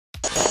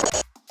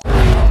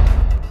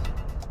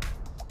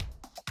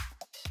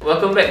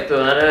Welcome back to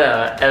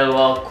another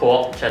LOL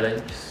co-op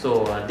challenge.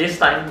 So this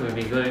time we'll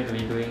be going to be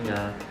doing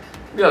a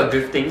bit of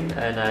drifting,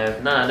 and I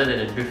have none other than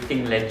a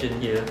drifting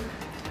legend here.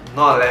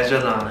 Not a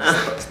legend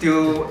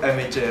still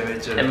amateur.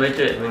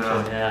 Amateur,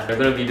 yeah. We're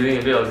going to be doing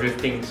a bit of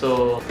drifting,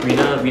 so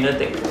winner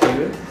take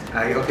serious?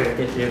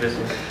 Okay. Serious.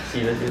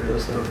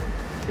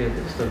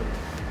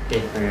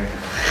 Okay.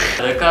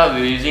 The car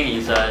we're using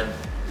is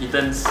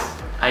Ethan's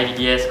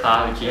IDDS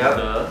car, which is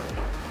the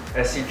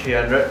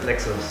SC300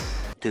 Lexus.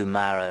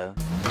 Tomorrow.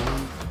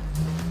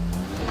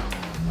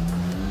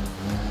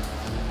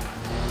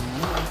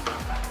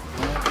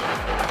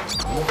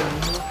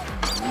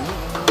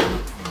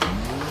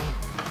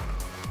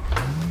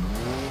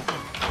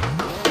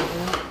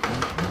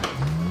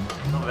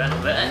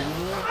 Not bad.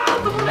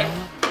 What the heck?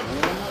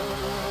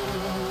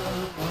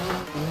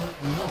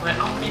 Oh my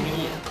arm in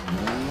here.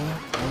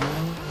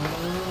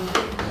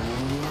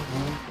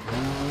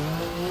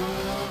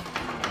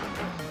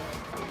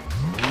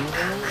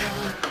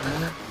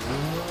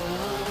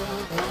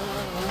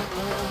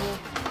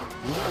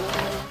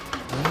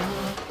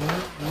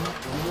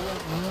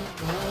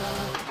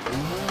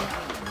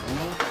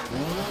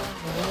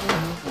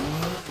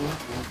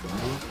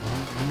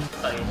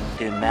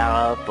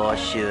 Tomorrow for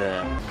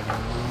sure.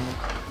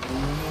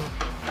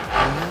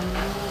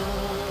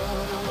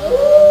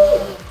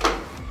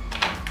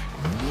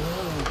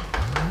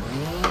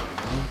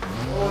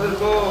 Oh, let's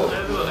go!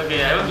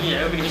 Okay, I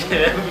will finish.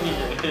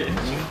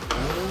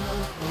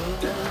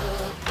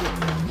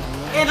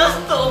 Hey, just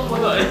stop! Oh my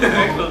god.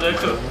 Very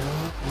close.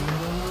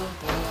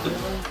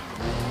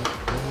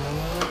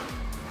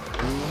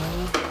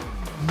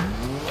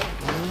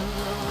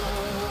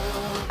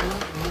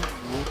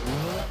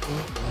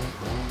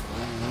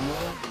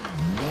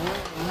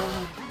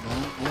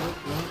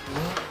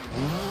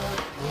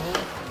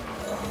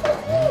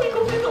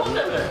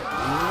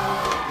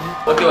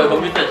 Okay, we're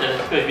completed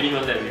challenge. We're finish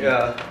on that.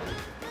 Yeah.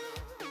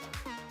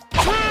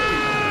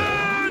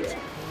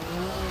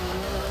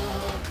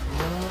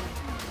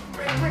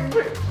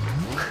 Break.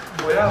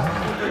 Oh yeah.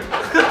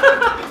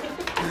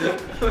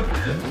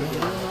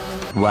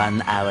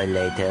 1 hour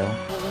later.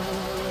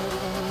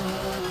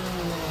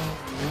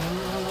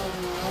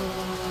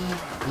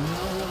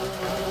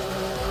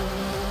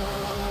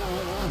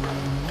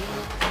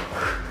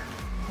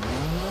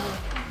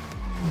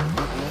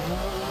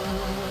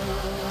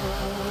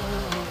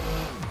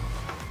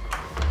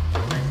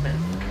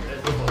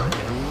 Let's go for a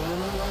second.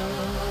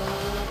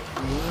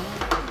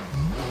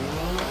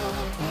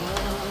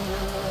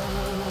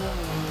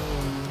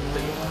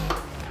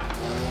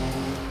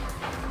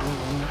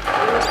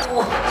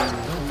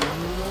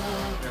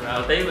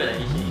 I'll tell you when I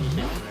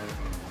initiate.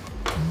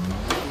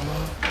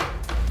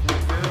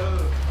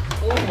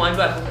 Oh my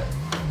god.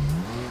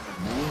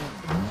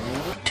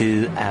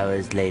 2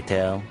 hours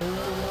later.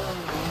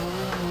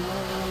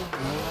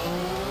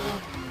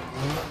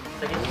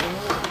 Second.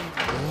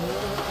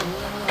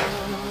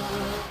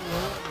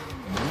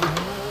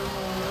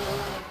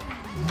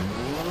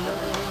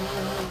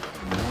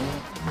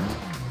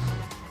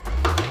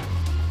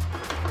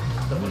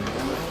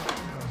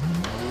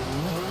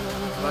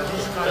 But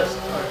this car is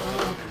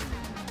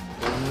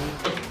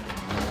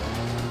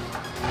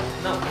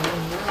No.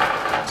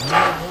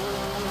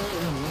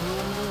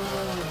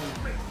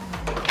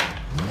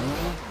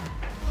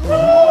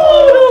 Oh,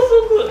 that was so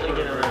good.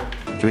 Again, alright.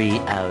 3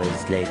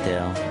 hours later.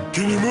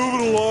 Can you move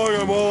it along?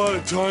 I'm all out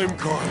of time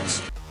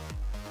cards.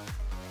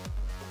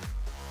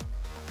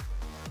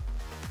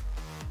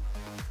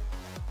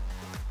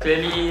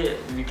 Clearly,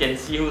 we can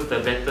see who's the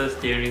better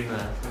steering,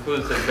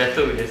 who's the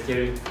better with the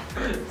steering.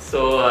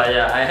 So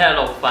yeah, I had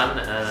a lot of fun.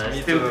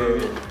 Me Still too.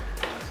 good.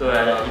 So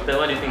Ethan,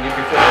 what do you think? You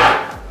prefer?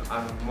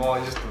 I'm more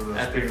used to the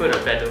I prefer the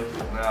pedal.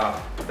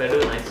 Yeah. Pedal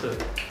nicer.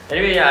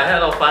 Anyway, yeah, I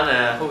had a lot of fun.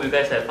 Hope you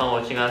guys had fun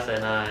watching us,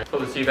 and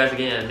hope to see you guys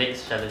again in the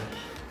next challenge.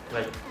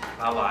 Bye.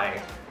 Bye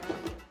bye.